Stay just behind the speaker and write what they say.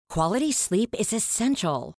Quality sleep is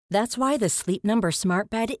essential. That's why the Sleep Number Smart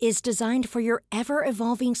Bed is designed for your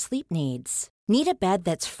ever-evolving sleep needs. Need a bed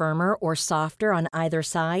that's firmer or softer on either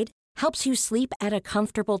side? Helps you sleep at a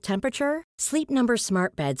comfortable temperature? Sleep Number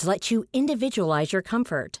Smart Beds let you individualize your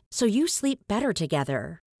comfort, so you sleep better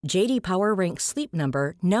together. J.D. Power ranks Sleep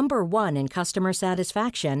Number number 1 in customer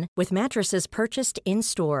satisfaction with mattresses purchased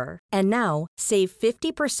in-store. And now, save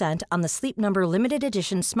 50% on the Sleep Number Limited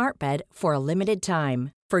Edition Smart Bed for a limited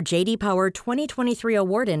time. For J.D. Power 2023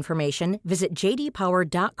 award information, visit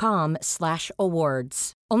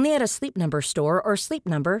jdpower.com/awards. Only at a Sleep Number store or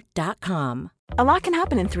sleepnumber.com. A lot can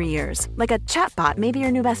happen in 3 years, like a chatbot may be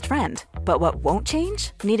your new best friend. But what won't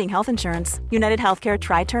change? Needing health insurance. United Healthcare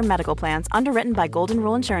Tri-Term Medical Plans, underwritten by Golden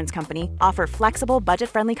Rule Insurance Company, offer flexible,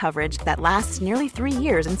 budget-friendly coverage that lasts nearly 3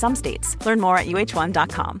 years in some states. Learn more at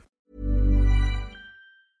uh1.com.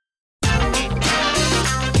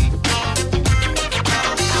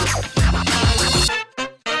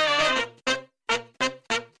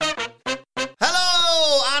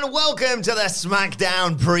 Welcome to the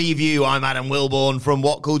SmackDown preview. I'm Adam Wilborn from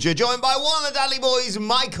What Culture, joined by one of the Dudley Boys,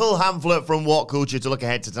 Michael Hamflett from What Culture, to look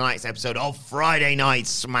ahead to tonight's episode of Friday Night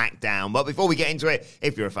SmackDown. But before we get into it,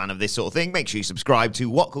 if you're a fan of this sort of thing, make sure you subscribe to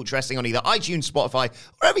What Culture Wrestling on either iTunes, Spotify,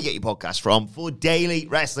 wherever you get your podcasts from, for daily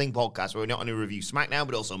wrestling podcasts where we not only review SmackDown,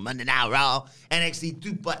 but also Monday Night Raw, NXT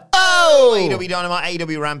 2.0, AEW Dynamite,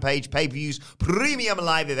 AEW Rampage, pay-per-views, premium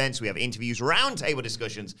live events. We have interviews, roundtable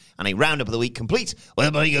discussions, and a roundup of the week complete with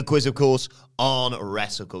a bigger quiz, of course, on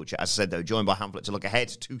Wrestle Culture. As I said, though, joined by Hamflett to look ahead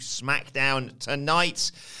to SmackDown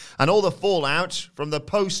tonight and all the fallout from the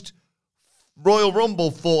post-Royal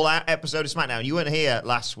Rumble fallout episode of SmackDown. You weren't here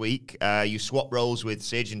last week. You swapped roles with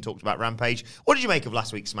Sige and talked about Rampage. What did you make of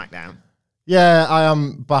last week's SmackDown? Yeah, I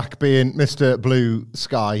am back being Mr. Blue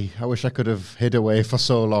Sky. I wish I could have hid away for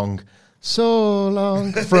so long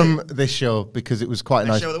from this show, because it was quite a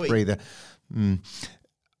nice breather.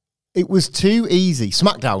 It was too easy.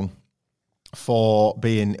 SmackDown, for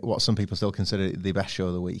being what some people still consider the best show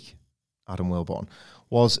of the week, Adam Wilborn,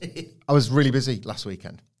 I was really busy last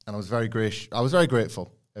weekend, and I was very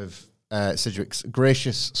grateful of Sidgwick's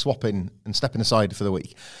gracious swapping and stepping aside for the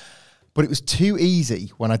week. But it was too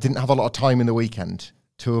easy when I didn't have a lot of time in the weekend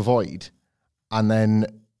to avoid and then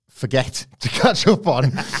forget to catch up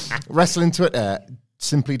on. Wrestling Twitter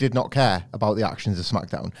simply did not care about the actions of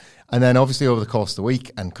SmackDown. And then obviously over the course of the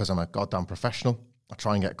week, and because I'm a goddamn professional, I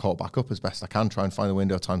try and get caught back up as best I can, try and find a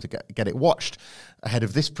window of time to get it watched ahead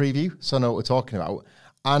of this preview, so I know what we're talking about.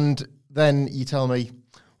 And then you tell me,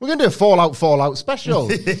 we're going to do a Fallout special.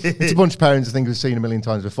 It's a bunch of parents I think we've seen a million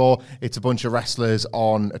times before. It's a bunch of wrestlers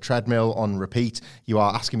on a treadmill on repeat. You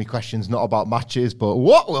are asking me questions not about matches, but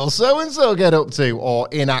what will so-and-so get up to, or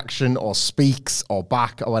in action, or speaks, or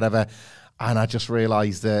back, or whatever. And I just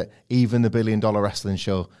realised that even the $1 billion wrestling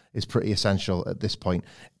show is pretty essential at this point.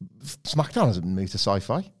 SmackDown hasn't moved to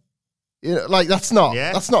sci-fi. You know, like that's not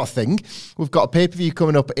a thing. We've got a pay-per-view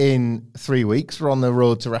coming up in 3 weeks. We're on the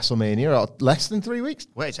road to WrestleMania, or less than 3 weeks.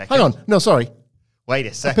 Wait a second. Hang on. No, sorry. Wait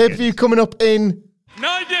a second. A pay-per-view coming up in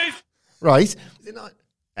 9 days. Right. Is it not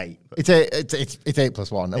 8? It's 8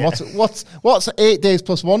 plus 1. And what's 8 days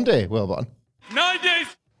plus 1 day, Wilborn? 9 days.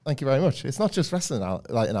 Thank you very much. It's not just wrestling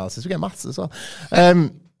analysis. We get maths as well.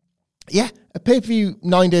 Yeah, a pay-per-view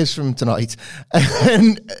 9 days from tonight,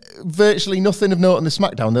 and virtually nothing of note on the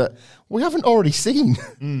SmackDown that we haven't already seen.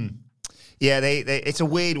 Yeah, it's a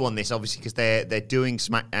weird one, this, obviously, because they're doing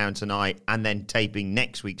SmackDown tonight and then taping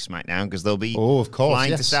next week's SmackDown, because they'll be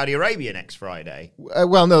flying to Saudi Arabia next Friday.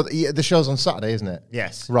 Well, no, the show's on Saturday, isn't it?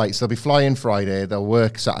 Yes. Right, so they'll be flying Friday, they'll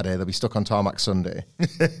work Saturday, they'll be stuck on tarmac Sunday.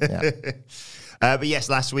 Yeah. But yes,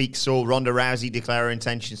 last week saw Ronda Rousey declare her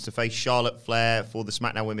intentions to face Charlotte Flair for the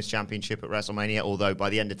SmackDown Women's Championship at WrestleMania, although by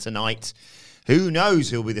the end of tonight, who knows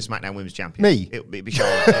who'll be the SmackDown Women's Champion? Me. It'll be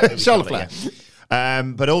Charlotte. Charlotte Flair. Yeah.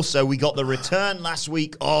 But also, we got the return last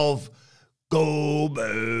week of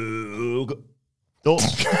Goldberg.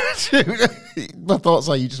 Thoughts? My thoughts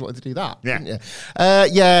are you just wanted to do that. Yeah.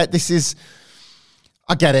 Yeah, this is...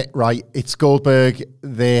 I get it, right? It's Goldberg.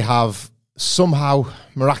 They have somehow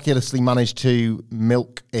miraculously managed to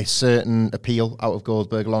milk a certain appeal out of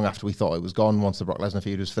Goldberg long after we thought it was gone, once the Brock Lesnar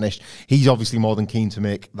feud was finished. He's obviously more than keen to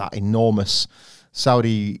make that enormous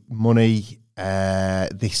Saudi money.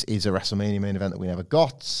 This is a WrestleMania main event that we never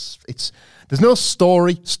got. There's no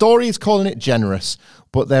story. Story is calling it generous,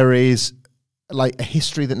 but there is like a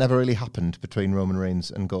history that never really happened between Roman Reigns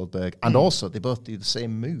and Goldberg. And also, they both do the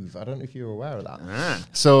same move. I don't know if you're aware of that.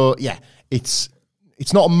 So, yeah, it's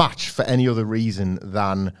not a match for any other reason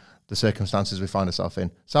than the circumstances we find ourselves in.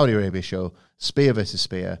 Saudi Arabia show, Spear versus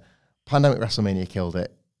Spear, Pandemic WrestleMania killed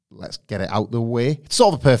it. let's get it out the way. It's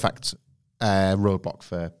sort of a perfect roadblock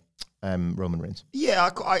for Roman Reigns. Yeah,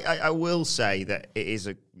 I will say that it is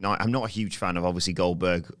I'm not a huge fan of, obviously,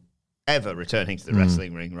 Goldberg ever returning to the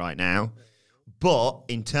wrestling ring right now. But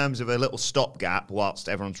in terms of a little stopgap, whilst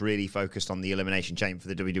everyone's really focused on the Elimination Chamber for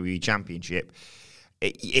the WWE Championship,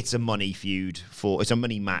 it's a money feud it's a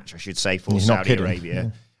money match, I should say, for Saudi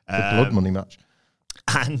Arabia. The blood money match.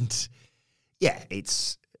 And yeah,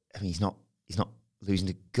 he's not losing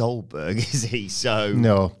to Goldberg, is he? So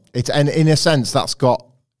no, and in a sense that's got,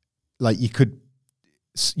 like, you could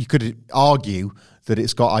argue that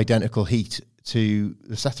it's got identical heat to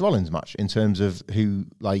the Seth Rollins match in terms of who,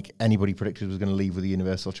 like, anybody predicted was going to leave with the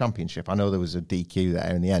Universal Championship. I know there was a DQ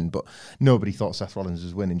there in the end, but nobody thought Seth Rollins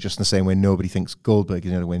was winning, just in the same way nobody thinks Goldberg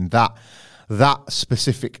is going to win. That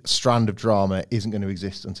specific strand of drama isn't going to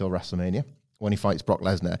exist until WrestleMania, when he fights Brock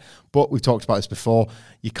Lesnar. But we've talked about this before.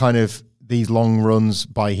 These long runs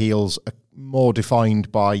by heels are more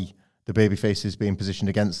defined by the babyfaces being positioned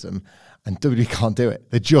against them, and WWE can't do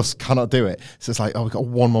it. They just cannot do it. So it's like, we've got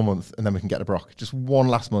one more month and then we can get to Brock. Just one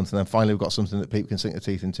last month and then finally we've got something that people can sink their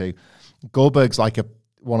teeth into. Goldberg's like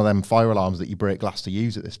one of them fire alarms that you break glass to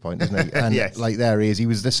use at this point, isn't he? And yes. Like, there he is. He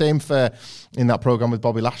was the same in that program with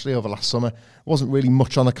Bobby Lashley over last summer. Wasn't really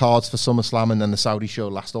much on the cards for SummerSlam and then the Saudi show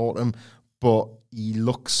last autumn, but he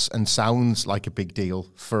looks and sounds like a big deal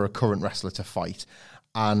for a current wrestler to fight.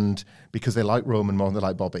 And because they like Roman more than they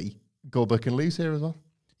like Bobby, Goldberg can lose here as well.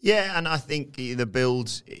 Yeah, and I think the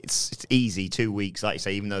build, it's easy, 2 weeks, like you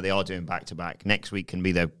say, even though they are doing back-to-back. Next week can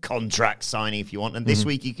be the contract signing if you want, and this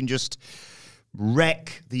week you can just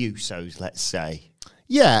wreck the Usos, let's say.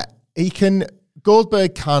 Yeah,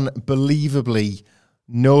 Goldberg can believably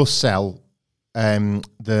no-sell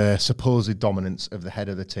the supposed dominance of the head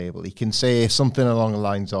of the table. He can say something along the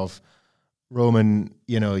lines of, Roman,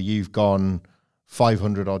 you've gone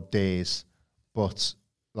 500-odd days, but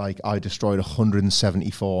like, I destroyed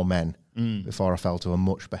 174 men before I fell to a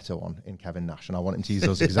much better one in Kevin Nash, and I want him to use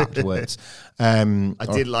those exact words. I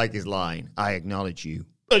did like his line, I acknowledge you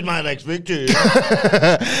as my next victory.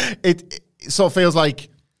 It sort of feels like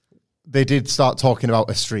they did start talking about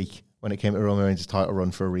a streak when it came to Roman Reigns' title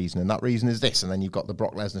run for a reason, and that reason is this, and then you've got the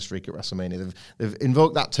Brock Lesnar streak at WrestleMania. They've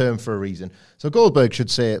invoked that term for a reason. So Goldberg should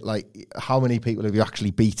say, like, how many people have you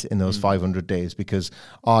actually beat in those 500 days? Because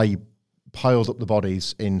I piled up the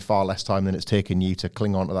bodies in far less time than it's taken you to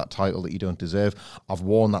cling on to that title that you don't deserve. I've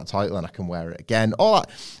worn that title and I can wear it again. All that.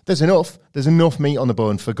 There's enough meat on the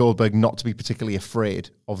bone for Goldberg not to be particularly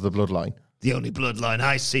afraid of the bloodline. The only bloodline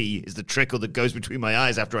I see is the trickle that goes between my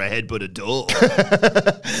eyes after I headbutt a door.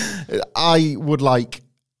 I would like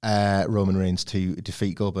Roman Reigns to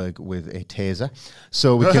defeat Goldberg with a taser,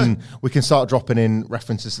 so we can start dropping in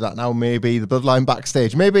references to that now. Maybe the bloodline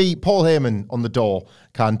backstage, maybe Paul Heyman on the door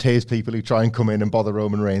can tase people who try and come in and bother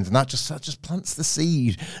Roman Reigns, and that just plants the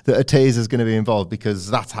seed that a taser is going to be involved, because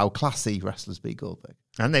that's how classy wrestlers beat Goldberg.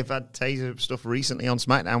 And they've had taser stuff recently on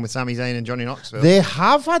SmackDown with Sami Zayn and Johnny Knoxville. They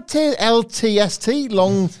have had LTST,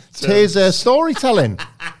 long taser storytelling.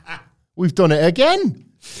 We've done it again.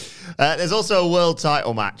 There's also a world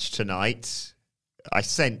title match tonight. I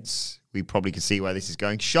sense we probably can see where this is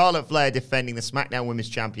going. Charlotte Flair defending the SmackDown Women's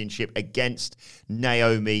Championship against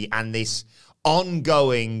Naomi, and this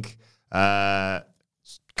ongoing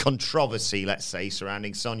controversy, let's say,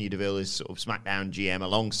 surrounding Sonya Deville as sort of SmackDown GM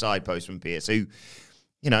alongside Postman Pearce, who,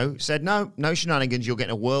 said no shenanigans. You're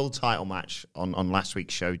getting a world title match on last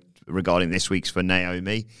week's show regarding this week's for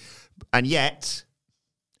Naomi. And yet.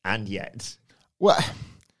 Well,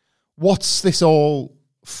 what's this all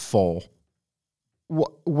for?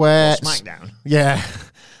 Where SmackDown? Yeah,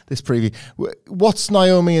 this preview. What's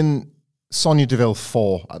Naomi and Sonya Deville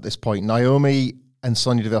for at this point? Naomi and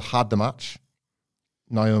Sonya Deville had the match.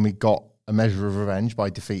 Naomi got a measure of revenge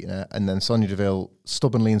by defeating her, and then Sonya Deville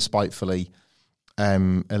stubbornly and spitefully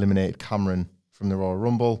eliminated Cameron from the Royal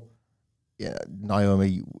Rumble. Yeah,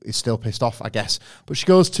 Naomi is still pissed off, I guess, but she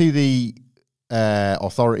goes to the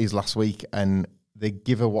authorities last week and they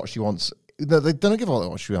give her what she wants. They don't give her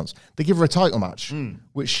what she wants. They give her a title match,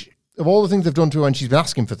 which, of all the things they've done to her when she's been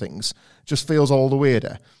asking for things, just feels all the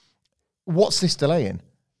weirder. What's this delaying?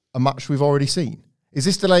 A match we've already seen? Is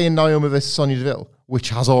this delaying Naomi versus Sonya Deville,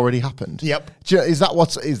 which has already happened? Yep. Is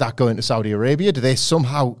that going to Saudi Arabia? Do they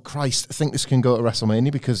somehow, think this can go to WrestleMania?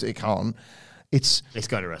 Because it can't. It's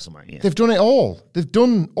going to WrestleMania. They've done it all. They've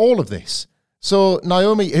done all of this. So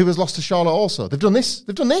Naomi, who has lost to Charlotte also, they've done this.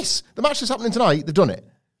 They've done this. The match that's happening tonight, they've done it.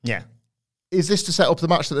 Yeah. Is this to set up the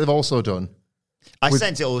match that they've also done? I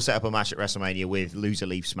sense it will set up a match at WrestleMania with loser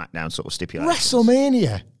leave SmackDown sort of stipulation.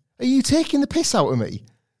 WrestleMania? Are you taking the piss out of me?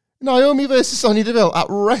 Naomi versus Sonya Deville at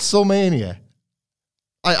WrestleMania.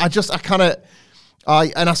 I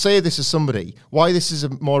say this as somebody, why this is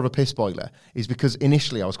more of a piss boiler is because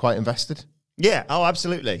initially I was quite invested. Yeah, oh,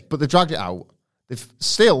 absolutely. But they dragged it out. They've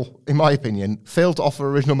still, in my opinion, failed to offer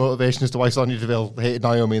original motivation as to why Sonya Deville hated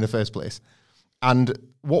Naomi in the first place. And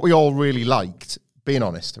what we all really liked, being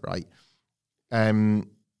honest, right? Give me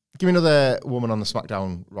another woman on the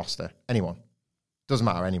SmackDown roster. Anyone. Doesn't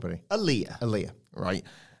matter, anybody. Aaliyah, right?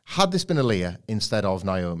 Had this been Aaliyah instead of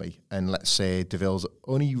Naomi, and let's say Deville's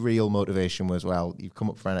only real motivation was, well, you've come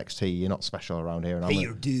up for NXT, you're not special around here. And Pay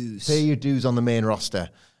your dues. Pay your dues on the main roster.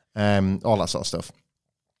 All that sort of stuff.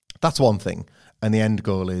 That's one thing. And the end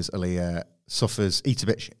goal is Aaliyah suffers, eats a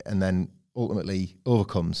bit, and then ultimately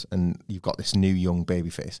overcomes, and you've got this new young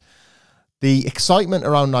babyface. The excitement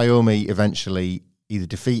around Naomi eventually either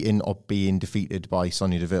defeating or being defeated by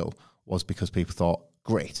Sonya Deville was because people thought,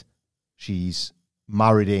 great, she's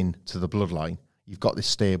married in to the bloodline. You've got this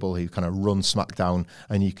stable who kind of run SmackDown,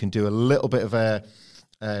 and you can do a little bit of a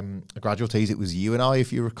gradual tease. It was you and I,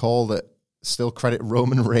 if you recall, that still credit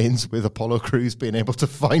Roman Reigns with Apollo Crews being able to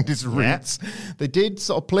find his roots. Yeah. They did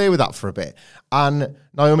sort of play with that for a bit. And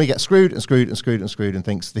Naomi gets screwed and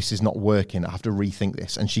thinks, this is not working. I have to rethink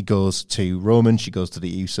this. And she goes to Roman, she goes to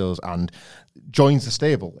the Usos and joins the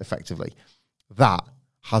stable, effectively. That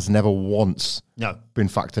has never once been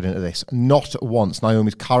factored into this. Not once.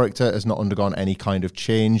 Naomi's character has not undergone any kind of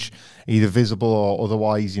change, either visible or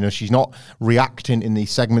otherwise. You know, she's not reacting in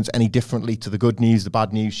these segments any differently to the good news, the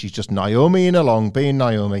bad news. She's just Naomi-ing along, being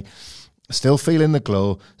Naomi, still feeling the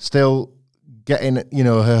glow, still getting, you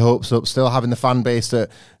know, her hopes up, still having the fan base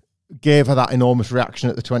that gave her that enormous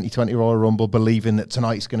reaction at the 2020 Royal Rumble, believing that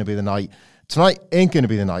tonight's going to be the night. Tonight ain't going to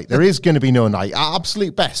be the night. There is going to be no night. At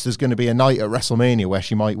absolute best, there's going to be a night at WrestleMania where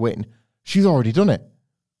she might win. She's already done it.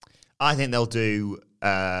 I think they'll do,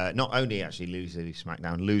 not only actually loser to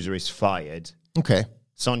SmackDown, loser is fired. Okay.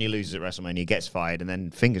 Sonya loses at WrestleMania, gets fired, and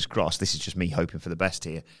then fingers crossed, this is just me hoping for the best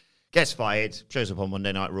here, gets fired, shows up on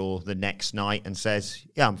Monday Night Raw the next night and says,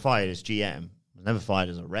 yeah, I'm fired as GM. I was never fired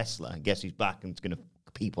as a wrestler. I guess he's back and it's going to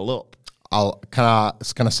people up. Can I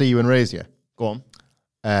see you and raise you? Go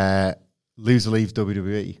on. Loser leaves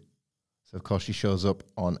WWE. So, of course, she shows up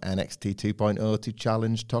on NXT 2.0 to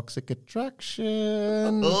challenge Toxic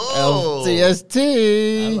Attraction. Oh.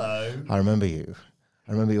 LTST. Hello. I remember you.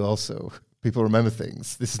 I remember you also. People remember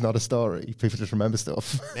things. This is not a story. People just remember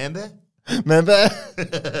stuff. Remember?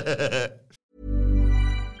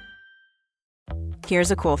 Here's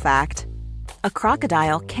a cool fact. A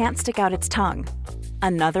crocodile can't stick out its tongue.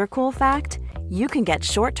 Another cool fact, you can get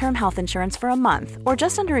short-term health insurance for a month or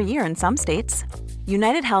just under a year in some states.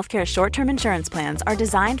 United Healthcare short-term insurance plans are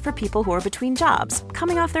designed for people who are between jobs,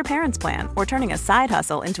 coming off their parents' plan, or turning a side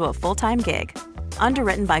hustle into a full-time gig.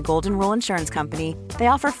 Underwritten by Golden Rule Insurance Company, they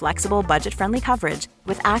offer flexible, budget-friendly coverage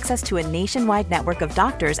with access to a nationwide network of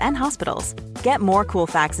doctors and hospitals. Get more cool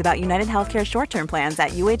facts about United Healthcare short-term plans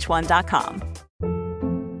at uh1.com.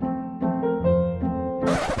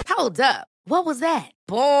 Hold up. What was that?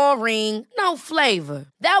 Boring. No flavor.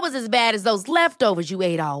 That was as bad as those leftovers you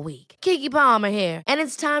ate all week. Keke Palmer here. And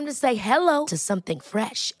it's time to say hello to something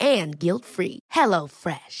fresh and guilt-free. Hello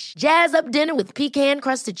Fresh. Jazz up dinner with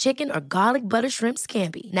pecan-crusted chicken or garlic butter shrimp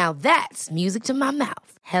scampi. Now that's music to my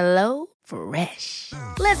mouth. Hello Fresh.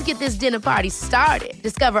 Let's get this dinner party started.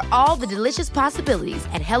 Discover all the delicious possibilities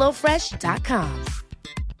at HelloFresh.com.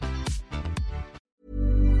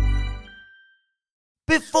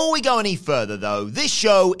 Before we go any further, though, this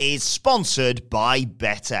show is sponsored by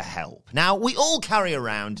BetterHelp. Now, we all carry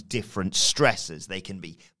around different stressors. They can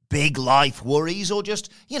be big life worries or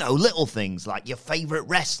just, little things like your favorite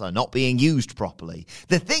wrestler not being used properly.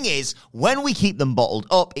 The thing is, when we keep them bottled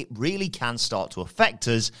up, it really can start to affect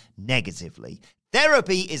us negatively.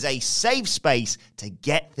 Therapy is a safe space to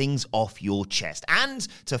get things off your chest and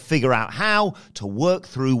to figure out how to work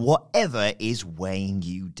through whatever is weighing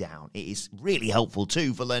you down. It is really helpful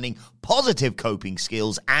too for learning positive coping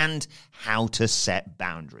skills and how to set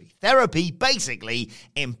boundaries. Therapy basically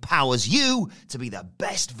empowers you to be the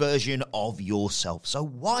best version of yourself. So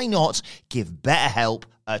why not give BetterHelp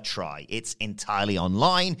a try? It's entirely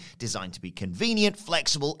online, designed to be convenient,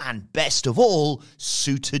 flexible, and best of all,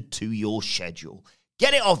 suited to your schedule.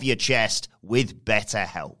 Get it off your chest with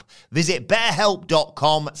BetterHelp. Visit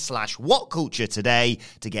betterhelp.com/whatculture today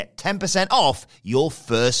to get 10% off your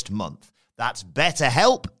first month. That's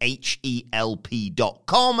BetterHelp,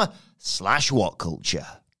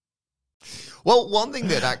 HELP.com/whatculture. Well, one thing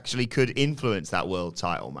that actually could influence that world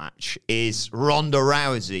title match is Ronda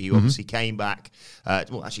Rousey, who obviously came back. I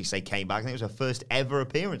think it was her first ever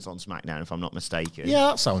appearance on SmackDown, if I'm not mistaken. Yeah,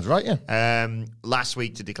 that sounds right, yeah. Last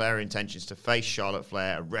week to declare her intentions to face Charlotte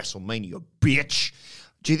Flair at WrestleMania, bitch.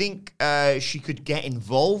 Do you think she could get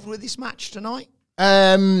involved with this match tonight?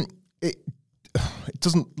 It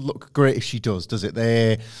doesn't look great if she does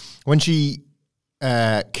it? When she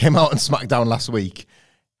came out on SmackDown last week,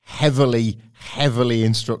 heavily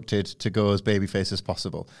instructed to go as babyface as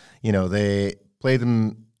possible. You know, they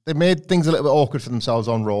made things a little bit awkward for themselves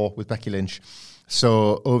on Raw with Becky Lynch.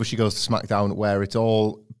 So over she goes to SmackDown, where it's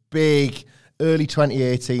all big, early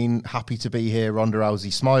 2018, happy to be here, Ronda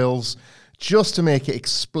Rousey smiles, just to make it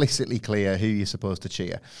explicitly clear who you're supposed to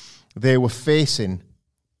cheer. They would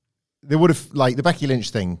have, like, the Becky Lynch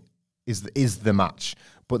thing is the match,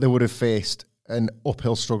 but they would have faced an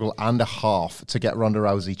uphill struggle and a half to get Ronda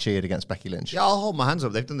Rousey cheered against Becky Lynch. Yeah, I'll hold my hands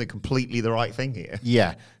up. They've done completely the right thing here.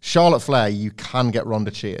 Yeah. Charlotte Flair, you can get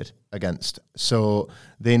Ronda cheered against. So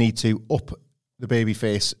they need to up the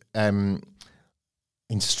babyface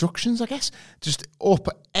instructions, I guess. Just up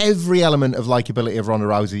every element of likability of Ronda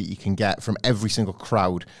Rousey that you can get from every single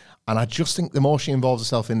crowd. And I just think the more she involves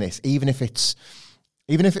herself in this, even if it's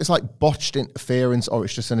like botched interference or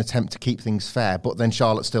it's just an attempt to keep things fair, but then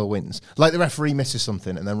Charlotte still wins. Like the referee misses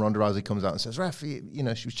something and then Ronda Rousey comes out and says, ref, she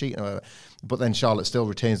was cheating or whatever. But then Charlotte still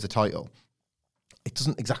retains the title. It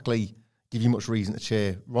doesn't exactly give you much reason to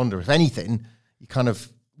cheer Ronda. If anything, you kind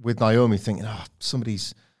of, with Naomi, thinking,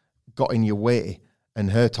 somebody's got in your way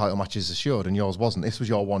and her title match is assured and yours wasn't. This was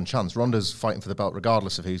your one chance. Ronda's fighting for the belt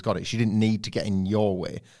regardless of who's got it. She didn't need to get in your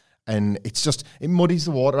way. And it's just, it muddies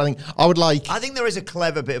the water. I think there is a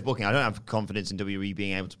clever bit of booking. I don't have confidence in WWE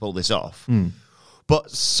being able to pull this off.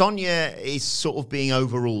 But Sonya is sort of being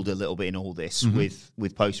overruled a little bit in all this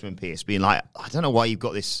with Postman Pierce being like, I don't know why you've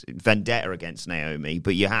got this vendetta against Naomi,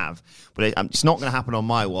 but you have. But it's not going to happen on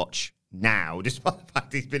my watch now, despite the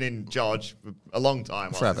fact he's been in charge for a long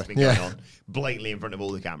time. Forever. It's been going on blatantly in front of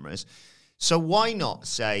all the cameras. So why not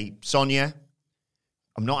say, Sonya,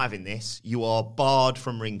 I'm not having this. You are barred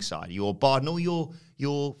from ringside. You're barred. And all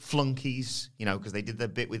your flunkies, because they did the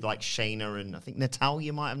bit with like Shayna and I think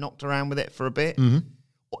Natalya might have knocked around with it for a bit.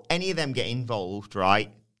 Or any of them get involved,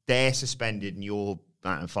 right? They're suspended and you're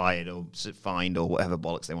fired or fined or whatever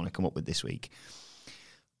bollocks they want to come up with this week.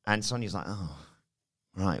 And Sonya's like, oh,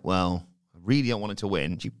 right, well, I really don't want her to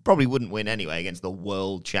win. She probably wouldn't win anyway against the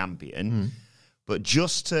world champion. But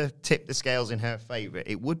just to tip the scales in her favour,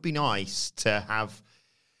 it would be nice to have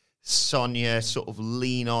Sonya sort of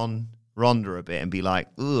lean on Ronda a bit and be like,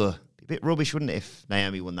 ugh, a bit rubbish, wouldn't it, if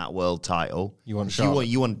Naomi won that world title? You want Charlotte?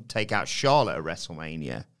 You want to take out Charlotte at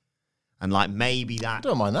WrestleMania. And like maybe that... I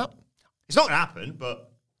don't mind that. It's not going to happen,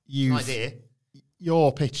 but it's an idea.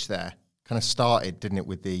 Your pitch there kind of started, didn't it,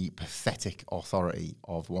 with the pathetic authority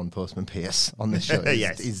of one Postman Pierce on this show.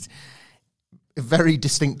 Yes. Is very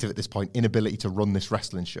distinctive at this point, inability to run this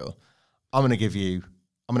wrestling show. I'm going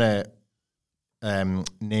to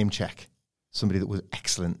name check somebody that was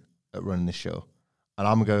excellent at running this show. And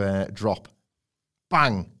I'm going to drop,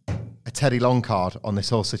 bang, a Teddy Long card on this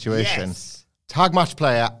whole situation. Yes. Tag match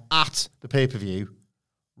player at the pay-per-view,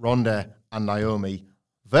 Ronda and Naomi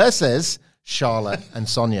versus Charlotte and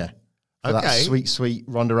Sonya. For that sweet, sweet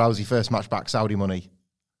Ronda Rousey first match back Saudi money.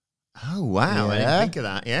 Oh, wow. I didn't think of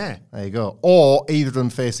that, yeah. There you go. Or either of them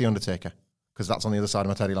face The Undertaker, because that's on the other side of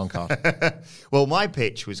my Teddy Long card. Well, my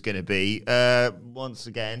pitch was going to be, once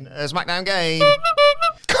again, a SmackDown game.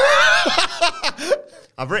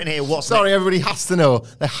 I've written here what's... Sorry, everybody has to know.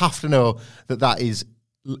 They have to know that is,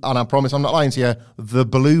 and I promise I'm not lying to you, the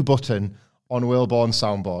blue button on Wilborn's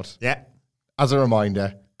soundboard. Yeah. As a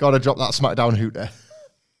reminder, got to drop that SmackDown hooter.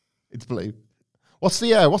 It's blue. What's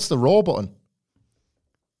the Raw button?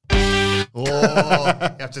 Oh,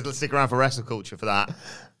 you have to stick around for Wrestle Culture for that.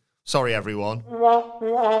 Sorry, everyone. Right,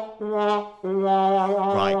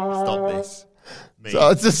 stop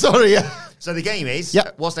this. Sorry. So the game is,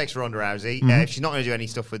 what's next for Ronda Rousey? She's not going to do any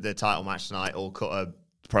stuff with the title match tonight or cut a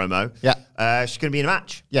promo. Yeah. She's going to be in a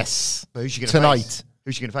match. Yes. But who's she going to tonight? Face?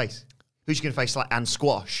 Who's she going to face? Who's she going to face and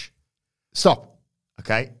squash? Stop.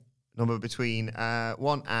 Okay. Number between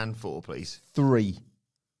 1 and 4, please. 3.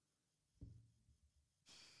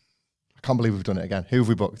 I can't believe we've done it again. Who have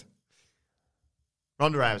we booked?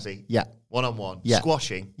 Ronda Rousey. Yeah. 1-on-1. Yeah.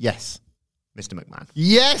 Squashing. Yes. Mr. McMahon.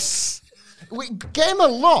 Yes. We game a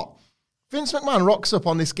lot. Vince McMahon rocks up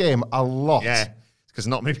on this game a lot. Yeah. Because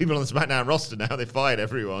not many people on the SmackDown roster now. They fired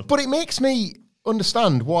everyone. But it makes me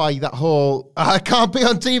understand why that whole I can't be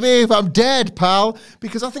on TV if I'm dead, pal,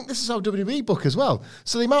 because I think this is how WWE book as well.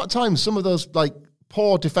 So the amount of times some of those like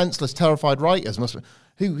poor, defenseless, terrified writers must be,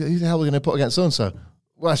 who the hell are we going to put against so-and-so?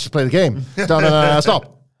 Well, let's just play the game. No,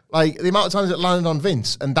 stop. Like, the amount of times it landed on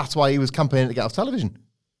Vince, and that's why he was campaigning to get off television.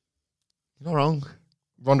 You're not wrong.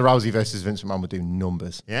 Ronda Rousey versus Vince McMahon would do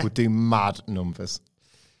numbers. Yeah? Would do mad numbers.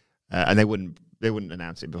 And they wouldn't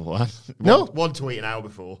announce it beforehand. No. One tweet an hour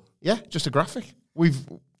before. Yeah, just a graphic.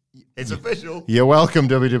 It's official. You're welcome,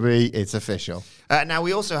 WWE. It's official. Now,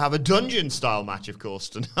 we also have a dungeon-style match, of course,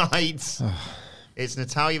 tonight. It's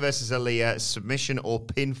Natalya versus Aaliyah, submission or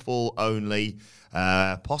pinfall only.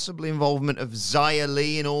 Possibly involvement of Xia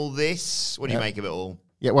Li in all this. What do you make of it all?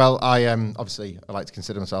 Yeah, well, I obviously I like to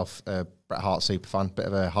consider myself a Bret Hart superfan, bit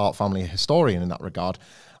of a Hart family historian in that regard.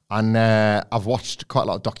 And I've watched quite a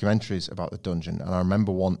lot of documentaries about the dungeon. And I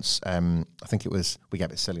remember once, I think it was, we get a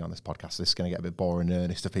bit silly on this podcast, so this is going to get a bit boring and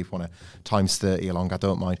earnest if people want to times 30 along, I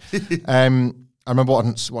don't mind. I remember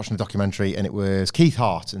watching a documentary, and it was Keith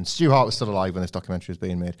Hart, and Stu Hart was still alive when this documentary was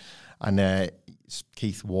being made. And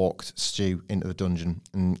Keith walked Stu into the dungeon,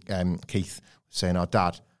 and Keith was saying, "Oh,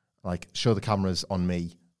 Dad, like, show the cameras on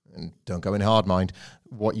me, and don't go in hard, mind,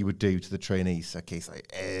 what you would do to the trainees." So Keith's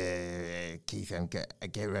like, Keith, I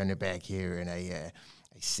get around the back here, and I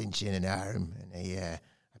cinch in an arm, and I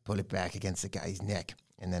pull it back against the guy's neck,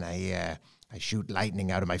 and then I shoot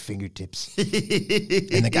lightning out of my fingertips. And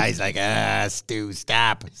the guy's like, Stu,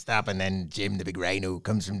 stop. And then Jim, the big rhino,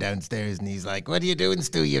 comes from downstairs, and he's like, "What are you doing,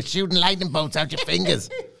 Stu? You're shooting lightning bolts out your fingers."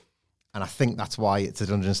 And I think that's why it's a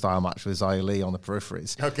dungeon-style match with Xia Li on the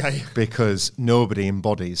peripheries. Okay. Because nobody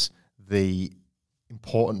embodies the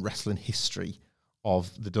important wrestling history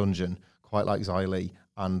of the dungeon quite like Xia Li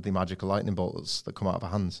and the magical lightning bolts that come out of her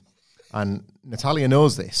hands. And Natalya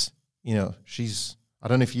knows this. You know, I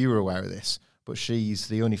don't know if you were aware of this, but she's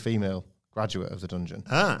the only female graduate of the dungeon.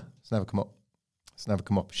 It's never come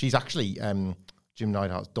up. She's actually Jim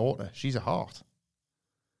Neidhart's daughter. She's a Hart.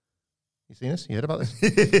 You seen this? You heard about this?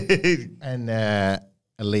 And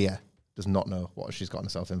Aaliyah does not know what she's gotten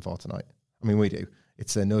herself in for tonight. I mean, we do.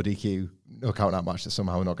 It's a no DQ, no count out match that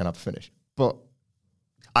somehow we're not going to have to finish. But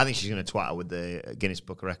I think she's going to twat her with the Guinness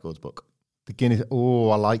Book of Records book. The Guinness,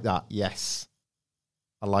 I like that. Yes.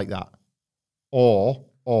 I like that. Or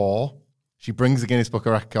she brings the Guinness Book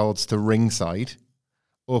of Records to ringside,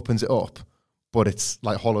 opens it up, but it's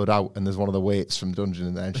like hollowed out, and there's one of the weights from the dungeon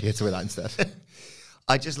in there, and she hits her with that instead.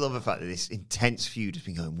 I just love the fact that this intense feud has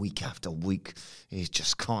been going week after week. It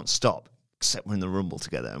just can't stop, except we're in the Rumble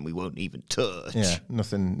together, and we won't even touch. Yeah,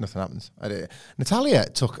 nothing happens. Natalya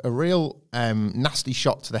took a real nasty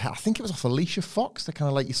shot to the head. I think it was off Alicia Fox. They kind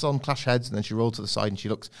of like, you saw them clash heads, and then she rolled to the side, and she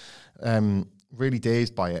looked really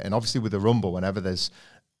dazed by it. And obviously with the Rumble, whenever there's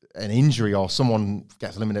an injury or someone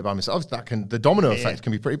gets eliminated by themselves, the domino effect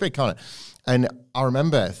can be pretty big, can't it? And I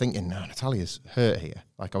remember thinking, no, Natalya's hurt here.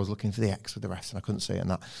 Like, I was looking for the X with the rest, and I couldn't see it and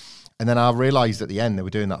that. And then I realised at the end they were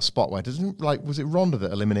doing that spot where was it Ronda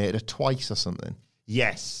that eliminated her twice or something?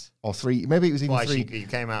 Yes. Or three, maybe it was even three. She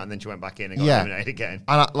came out and then she went back in and got eliminated again.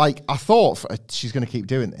 And I thought she's going to keep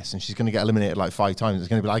doing this, and she's going to get eliminated like 5 times. It's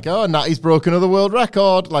going to be like, oh, Natty's broken another world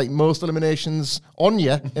record, like most eliminations on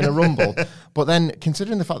you in a Rumble. But then,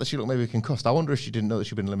 considering the fact that she looked maybe concussed, I wonder if she didn't know that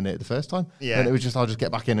she'd been eliminated the first time. Yeah. And it was just, I'll just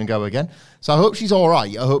get back in and go again. So I hope she's all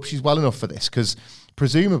right. I hope she's well enough for this, because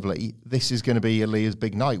presumably this is going to be Aaliyah's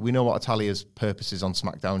big night. We know what Natalya's purpose is on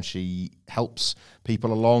SmackDown. She helps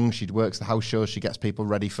people along. She works the house shows. She gets people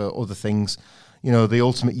ready for other things. You know, the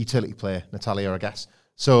ultimate utility player, Natalya, I guess.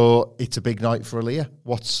 So it's a big night for Aaliyah.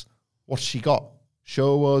 What's she got?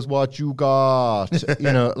 Show us what you got.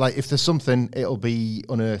 You know, like, if there's something, it'll be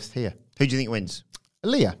unearthed here. Who do you think wins?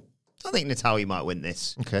 Aaliyah. I think Natalya might win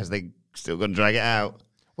this. Okay. Because they're still going to drag it out.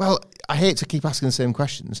 Well, I hate to keep asking the same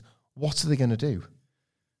questions. What are they going to do?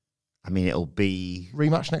 I mean, it'll be...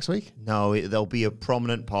 Rematch next week? No, there'll be a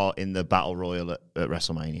prominent part in the Battle Royal at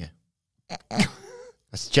WrestleMania.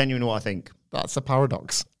 That's genuinely what I think. That's a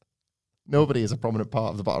paradox. Nobody is a prominent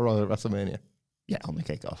part of the Battle Royal at WrestleMania. Yeah, on the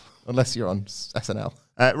kickoff. Unless you're on SNL.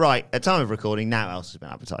 Right, at time of recording, now else has been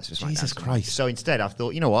advertised for SmackDown. Jesus Christ. So instead, I've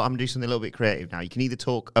thought, you know what, I'm going to do something a little bit creative now. You can either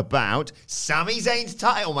talk about Sami Zayn's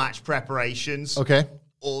title match preparations, Okay.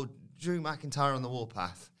 or Drew McIntyre on the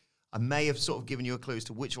Warpath. I may have sort of given you a clue as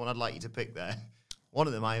to which one I'd like you to pick there. One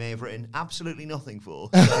of them I may have written absolutely nothing for.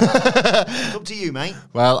 So it's up to you, mate.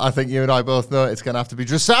 Well, I think you and I both know it's going to have to be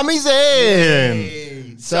just Sami Zayn.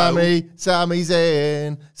 Yay. Sami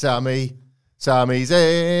Zayn. Sami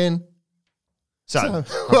Zayn. So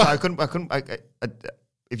I couldn't.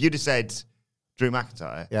 If you'd have said Drew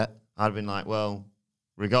McIntyre, Yeah. I'd have been like, well,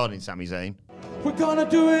 regarding Sami Zayn, We're gonna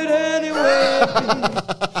do it anyway.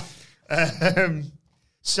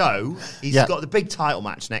 So he's got the big title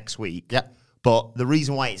match next week. Yeah. But the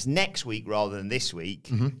reason why it's next week rather than this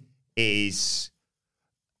week is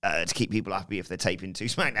to keep people happy if they're taping 2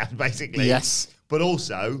 SmackDowns, basically. Yes. But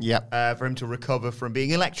also for him to recover from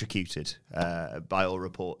being electrocuted, by all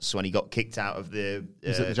reports, when he got kicked out of the...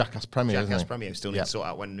 Is it the Jackass Premier? Jackass Premier. Still need to sort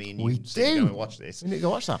out when me and you We sit and do. go and watch this. We need to go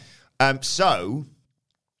watch that. So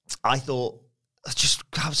I thought, let's just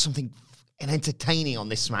have something entertaining on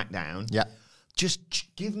this SmackDown. Yeah.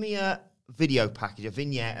 Just give me a video package, a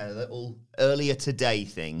vignette, a little earlier today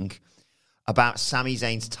thing about Sami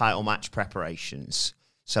Zayn's title match preparations.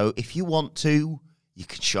 So if you want to, you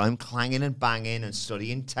can show him clanging and banging and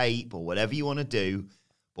studying tape or whatever you want to do.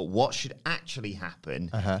 But what should actually happen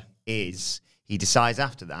is he decides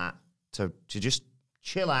after that to just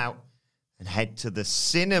chill out and head to the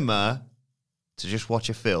cinema to just watch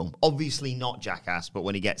a film. Obviously not Jackass, but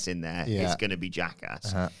when he gets in there, it's going to be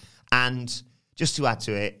Jackass. And just to add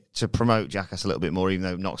to it, to promote Jackass a little bit more, even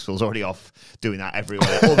though Knoxville's already off doing that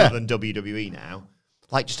everywhere other than WWE now,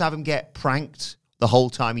 like just have him get pranked the whole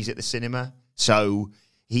time he's at the cinema. So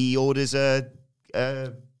he orders a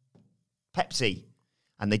Pepsi,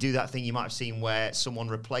 and they do that thing you might have seen where someone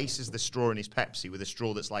replaces the straw in his Pepsi with a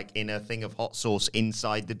straw that's like in a thing of hot sauce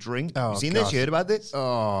inside the drink. Oh, you seen God. this? You heard about this?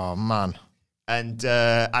 Oh, man. And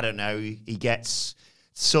I don't know, he gets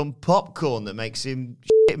some popcorn that makes him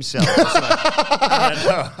shit himself.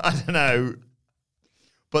 I don't know.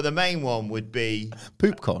 But the main one would be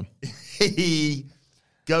Poopcorn. he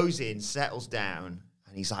goes in, settles down,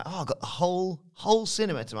 and he's like, "Oh, I've got the whole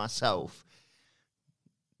cinema to myself.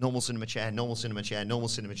 Normal cinema chair, normal cinema chair, normal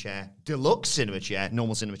cinema chair, deluxe cinema chair,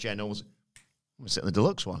 normal cinema chair, normal. I'm gonna sit in the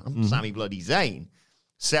deluxe one. I'm Sami bloody Zayn."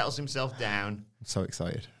 Settles himself down. I'm so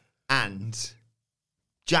excited. And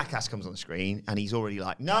Jackass comes on the screen, and he's already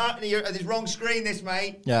like, "No, you're at this wrong screen, this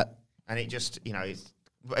mate." Yeah. And it just,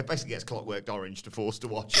 it basically gets Clockwork Orange to force to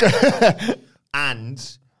watch it.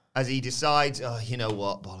 And as he decides, oh, you know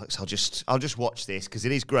what, bollocks, I'll just watch this because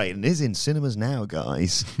it is great, and it is in cinemas now,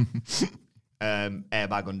 guys.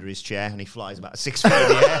 Airbag under his chair, and he flies about 6 feet in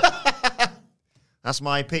the air. That's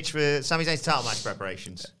my pitch for Sami Zayn's title match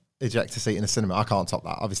preparations. Ejector seat in a cinema. I can't top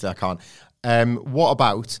that. Obviously, I can't. What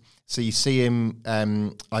about, so you see him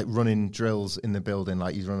like running drills in the building,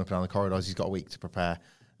 like he's running up and down the corridors, he's got a week to prepare.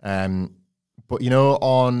 But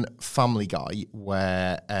on Family Guy,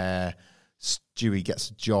 where Stewie gets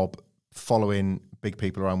a job following big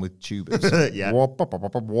people around with tubers. Yeah. Whoop, whoop, whoop,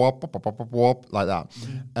 whoop, whoop, whoop, whoop, whoop, like that.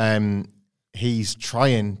 He's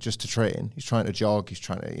trying just to train. He's trying to jog. He's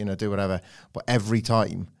trying to, do whatever. But every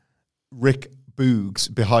time, Rick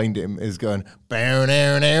Boogs behind him is going shredding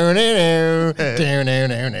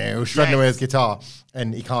away his guitar,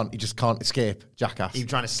 and he just can't escape Jackass. He's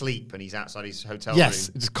trying to sleep, and he's outside his hotel Yes,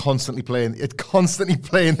 room. it's constantly playing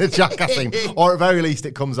the Jackass theme, or at very least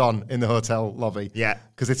it comes on in the hotel lobby. Yeah,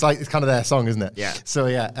 because it's kind of their song, isn't it? Yeah. So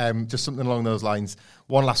just something along those lines.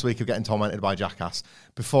 One last week of getting tormented by Jackass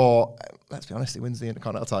before, let's be honest, he wins the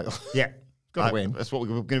Intercontinental title. Yeah. Gotta win. That's what we're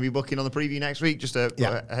going to be booking on the preview next week. Just a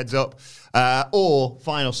heads up. Or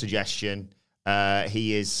final suggestion,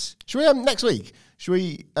 he is. Should we next week? Should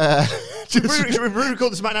we? Should we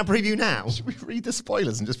record the SmackDown preview now? Should we read the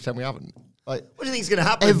spoilers and just pretend we haven't? Like, what do you think is going to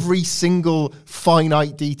happen? Every single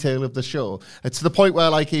finite detail of the show. It's to the point where,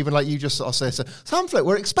 even you just sort of say, so Hamflet,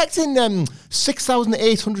 we're expecting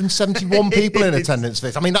 6,871 people in attendance for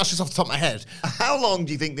this. I mean, that's just off the top of my head. How long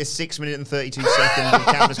do you think this 6 minute and 32 second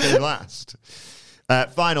encounter is going to last?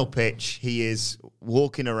 Final pitch. He is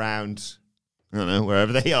walking around, I don't know,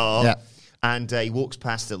 wherever they are. Yeah. And he walks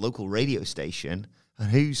past a local radio station. And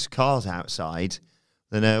whose car's outside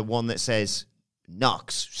than one that says,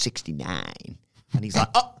 Knox 69, and he's like,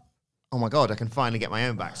 oh my god, I can finally get my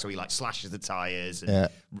own back. So he slashes the tires and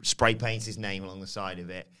spray paints his name along the side of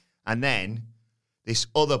it, and then this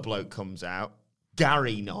other bloke comes out,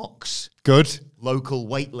 Gary Knox, good local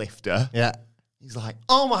weightlifter. Yeah, he's like,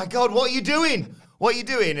 oh my god, what are you doing? What are you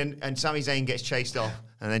doing? And Sami Zayn gets chased off,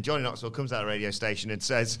 and then Johnny Knoxville comes out of the radio station and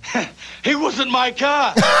says, "It wasn't my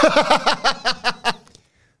car."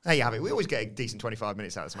 There you have it. We always get a decent 25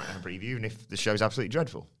 minutes out of the SmackDown preview, even if the show's absolutely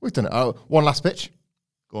dreadful. We've done it. Oh, one last pitch.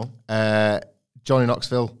 Go on. Johnny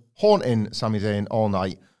Knoxville haunting Sami Zayn all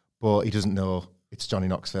night, but he doesn't know it's Johnny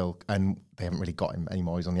Knoxville, and they haven't really got him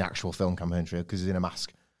anymore. He's on the actual film campaign trail because he's in a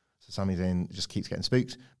mask. So Sami Zayn just keeps getting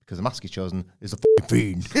spooked because the mask he's chosen is the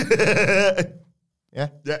f***ing Fiend. Yeah?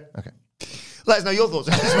 Yeah. Okay. Let us know your thoughts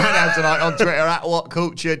on SmackDown tonight on Twitter at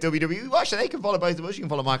WhatCultureWWE. Well, actually, they can follow both of us. You can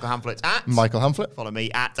follow Michael Hamflett at Michael Hamflett. Follow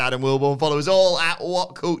me at Adam Wilborn. Follow us all at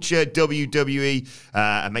WhatCultureWWE.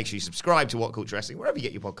 And make sure you subscribe to What Culture Wrestling, wherever you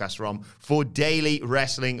get your podcasts from, for daily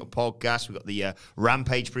wrestling podcasts. We've got the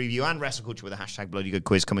Rampage preview and Wrestle Culture with a hashtag Bloody Good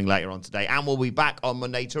quiz coming later on today. And we'll be back on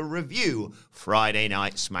Monday to review Friday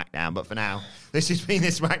Night SmackDown. But for now, this has been the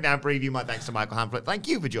SmackDown preview. My thanks to Michael Hamflett. Thank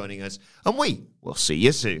you for joining us. And we will see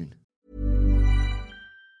you soon.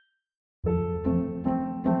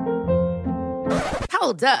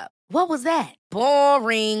 Hold up. What was that?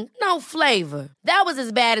 Boring. No flavor. That was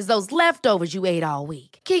as bad as those leftovers you ate all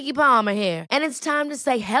week. Keke Palmer here. And it's time to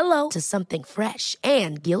say hello to something fresh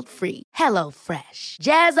and guilt-free. Hello Fresh.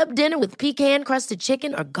 Jazz up dinner with pecan-crusted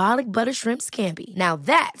chicken or garlic butter shrimp scampi. Now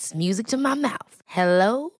that's music to my mouth.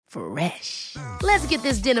 Hello Fresh. Let's get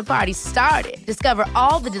this dinner party started. Discover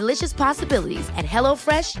all the delicious possibilities at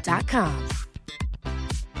HelloFresh.com.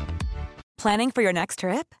 Planning for your next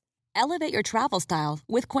trip? Elevate your travel style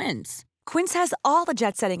with Quince. Quince has all the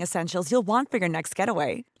jet-setting essentials you'll want for your next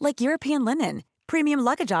getaway, like European linen, premium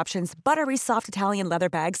luggage options, buttery soft Italian leather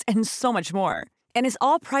bags, and so much more. And is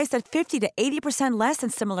all priced at 50 to 80% less than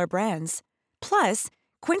similar brands. Plus,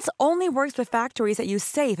 Quince only works with factories that use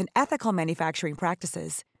safe and ethical manufacturing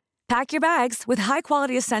practices. Pack your bags with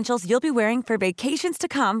high-quality essentials you'll be wearing for vacations to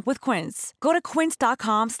come with Quince. Go to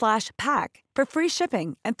quince.com/pack for free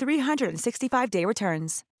shipping and 365-day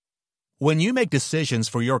returns. When you make decisions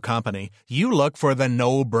for your company, you look for the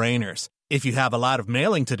no-brainers. If you have a lot of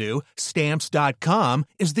mailing to do, Stamps.com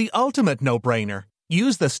is the ultimate no-brainer.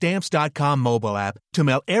 Use the Stamps.com mobile app to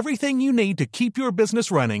mail everything you need to keep your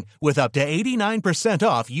business running with up to 89%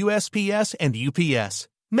 off USPS and UPS.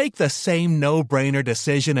 Make the same no-brainer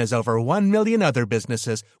decision as over 1 million other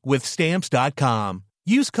businesses with Stamps.com.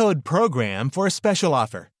 Use code PROGRAM for a special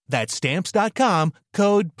offer. That's Stamps.com,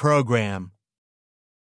 code PROGRAM.